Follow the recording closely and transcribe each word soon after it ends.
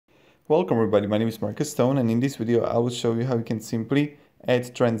Welcome everybody, my name is Marcus Stone, and in this video I will show you how you can simply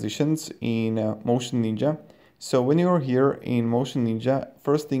add transitions in Motion Ninja. So when you're here in Motion Ninja,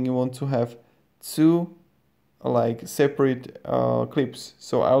 first thing you want to have two separate clips.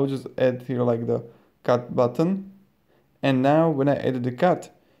 So I will just add here like the cut button, and now when I added the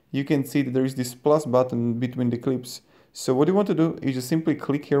cut, you can see that there is this plus button between the clips. So what you want to do is just simply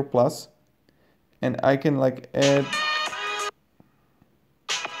click here plus, and I can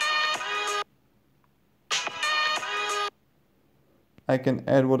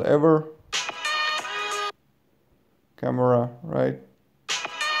add whatever camera, right?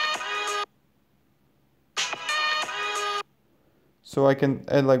 So I can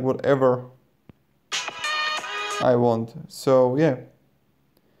add whatever I want. So yeah,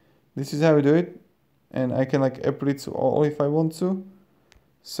 this is how we do it, and I can apply it to all if I want to.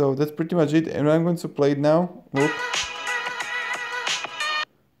 So that's pretty much it, and I'm going to play it now. Look.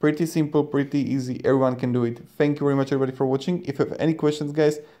 Pretty simple, pretty easy, everyone can do it. Thank you very much everybody for watching. If you have any questions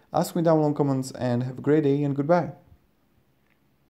guys, ask me down below in comments, and have a great day and goodbye.